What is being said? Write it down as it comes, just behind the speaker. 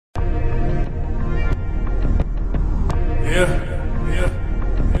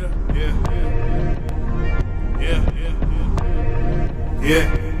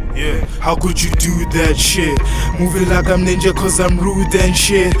Yeah, how could you do that shit? Moving like I'm ninja cause I'm rude and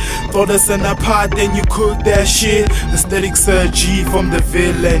shit. Thought us in a pot, then you cooked that shit. AestheticSir G from the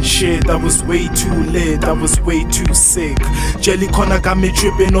villain shit. I was way too lit, I was way too sick. Jelly corner got me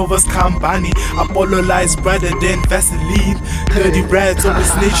tripping over Skambani. Apollo lies brighter than Vaseline. Dirty rats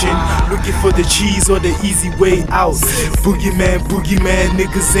always snitching, looking for the cheese or the easy way out. Boogeyman,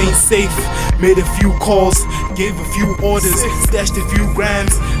 niggas ain't safe. Made a few calls, gave a few orders, stashed a few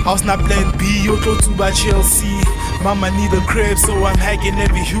grams. House not blend B, Auto to by Chelsea. Mama need a crib, so I'm hacking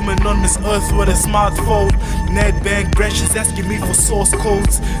every human on this earth with a smartphone. Netbank branches asking me for source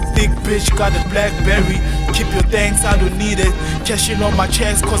codes. Thick bitch got a Blackberry. Keep your thanks, I don't need it. Cashing on my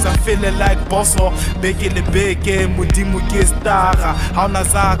chest cause I'm feeling like bosso. Baking the bacon, mudimu gestara. How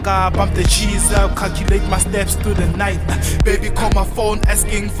nazaka, bump the cheese up, calculate my steps through the night. Baby call my phone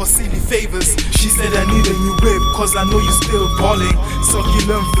asking for silly favors. She said I need a new whip cause I know you still balling.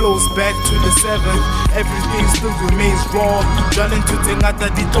 Succulent flows back to the 7th. Everything still remains raw. Jolin to tengata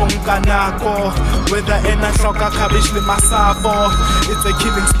di tonga nako. Whether en a shoka cabbage le masabo. It's a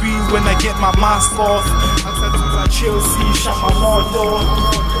killing spree when I get my mask off. I'm to Chelsea, shut my mouth.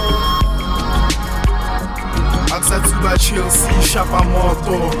 Aksatua Chelsea, shapa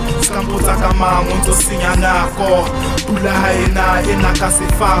moto. Skambota kama monto sinyanako. Bula haena ena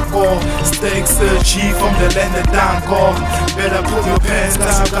kasefako. AestheticSir G from the land of Danko. Better pull your pants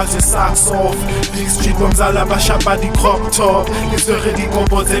cause you got your socks off. Big street bombs ala bashapa di crop top. It's already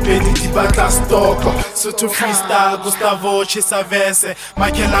composé belly di batla stock. Sotho Freestyle, Gustavo Chisavese.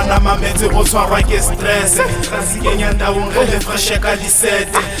 Makelana mamete otwara ke stress. Transigenya ndawonge le fresheka di 7.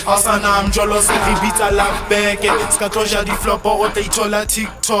 Asana mjolo se ribita la back. Skatoja di flopo o te itola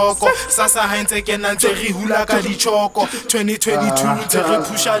TikTok. Sasa hainte ke nante ri hula ka di choko. 2022 te re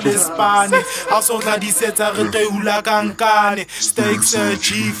pusha l'Espagne. Household la di seta re te hula ka nkane. AestheticSir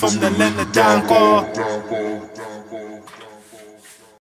G from the land of Danko.